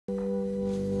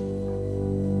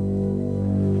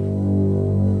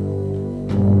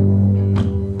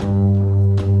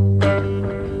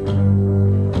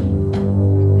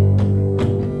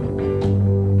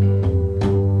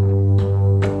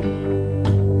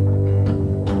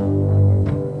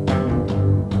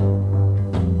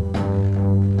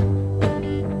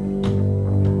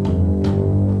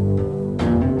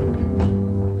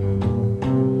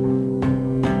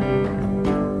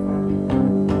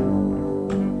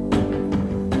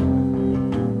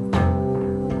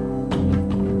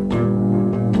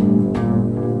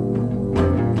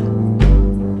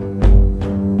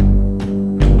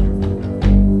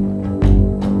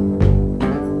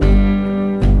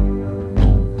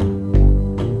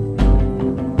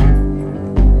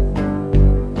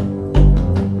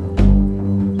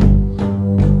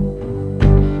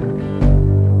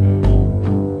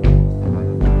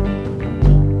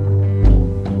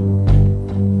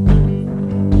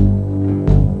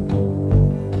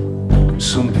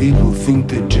people think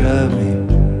they drive me.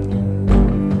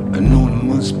 I know it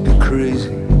must be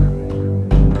crazy.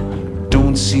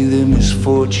 Don't see their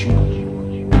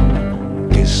misfortune.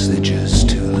 Guess they're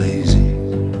just too lazy.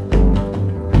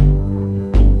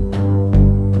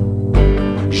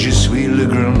 Je suis le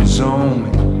grand zombie.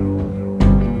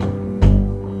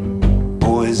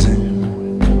 Poison.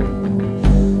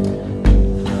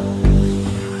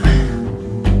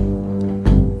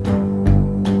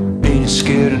 Ain't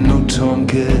scared of no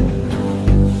tomcat.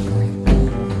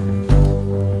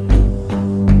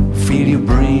 Feed your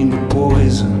brain with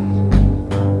poison.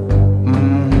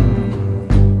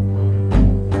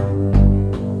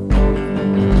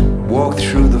 Walk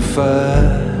through the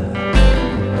fire,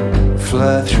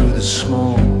 fly through the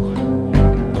smoke.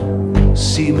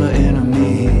 See my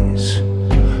enemies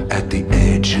at the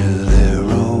edge of their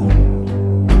road.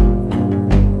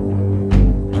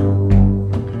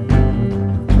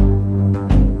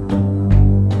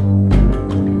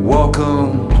 Walk on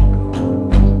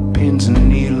pins and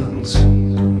needles.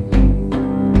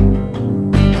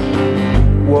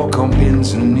 Walk on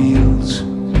pins and needles.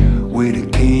 We're the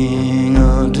king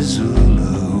of the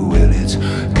Zulu. Well, it's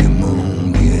come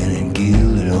on, getting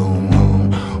gilded on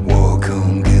home. Walk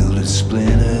on gilded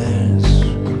splinters.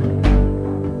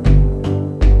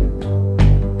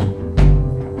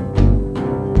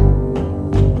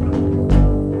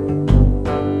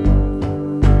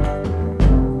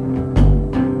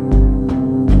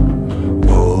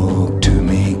 Walk to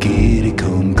me, giddy,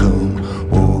 come, come.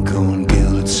 Walk on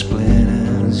gilded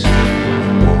splinters.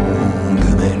 Walk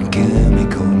and give me,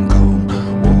 come, come.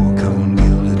 Walk on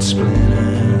gilded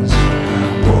splinters.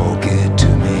 Walk it to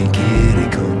me, giddy,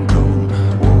 come, come.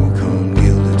 Walk on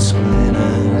gilded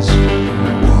splinters.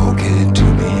 Walk it to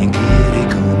me, giddy,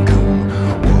 come, come.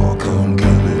 Walk on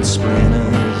gilded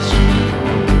splinters.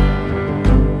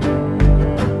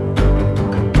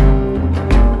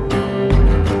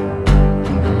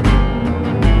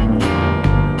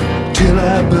 Till I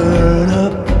burn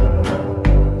up.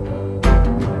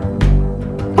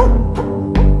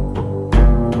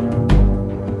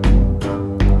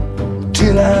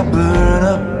 Till I burn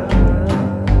up.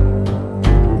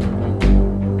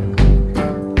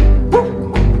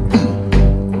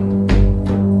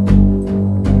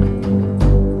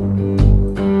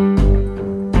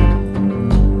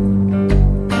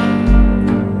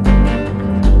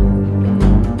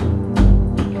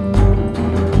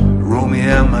 Roll me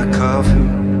out my coffee,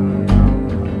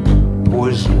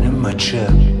 poison in my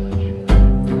chest.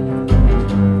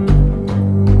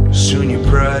 Soon your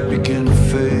pride begin to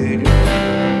fade.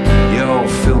 Y'all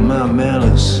feel my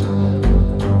malice.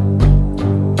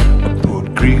 I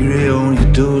put Gregory on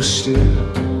your doorstep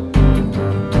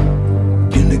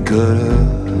in the gutter.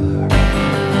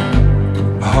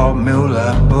 Heart melt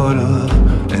like butter,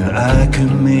 and I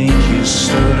can make you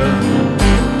stutter.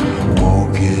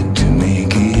 Walk it to me,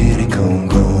 giddy, come,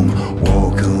 come.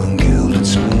 Walk on gilded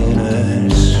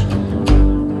splinters.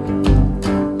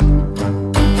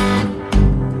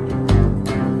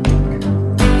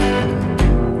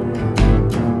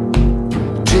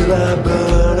 Till I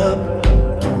burn up.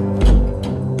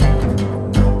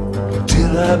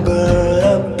 Till I burn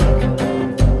up.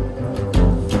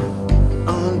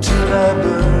 Until I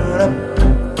burn up.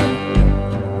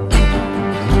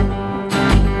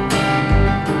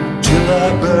 Till I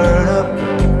burn up.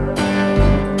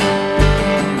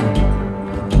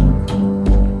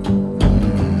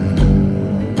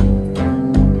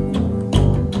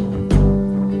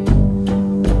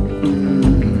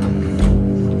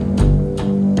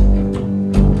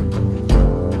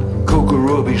 Coco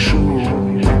Robbie Show.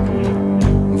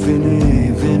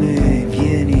 Venez, venez,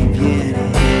 vieni, vieni.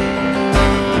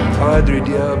 Padre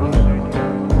Diablo.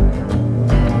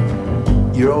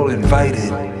 You're all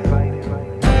invited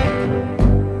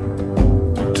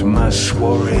to my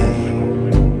soiree.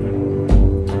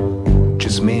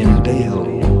 Just me and Dael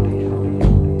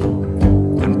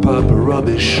and Papa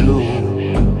Robbie's show.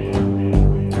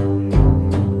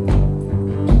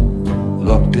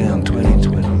 Lockdown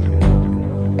 2020.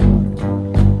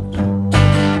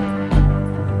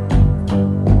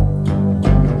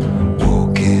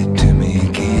 Walk it to me,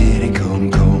 giddy, come,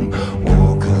 come.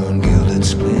 Walk on gilded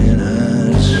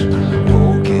splinters.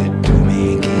 Walk it to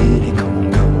me, giddy,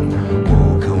 come, come.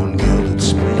 Walk on gilded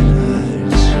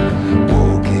splinters.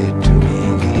 Walk it to me,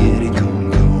 giddy,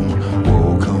 come, come.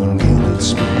 Walk on gilded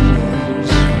splinters.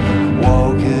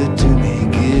 Walk it to me,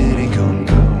 giddy, come,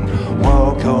 come.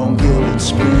 Walk on gilded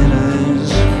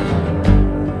splinters.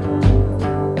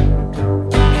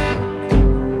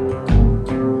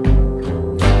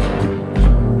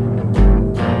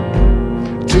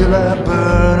 Till I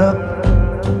burn up.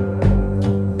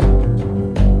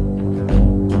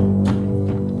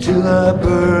 till I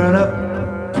burn up.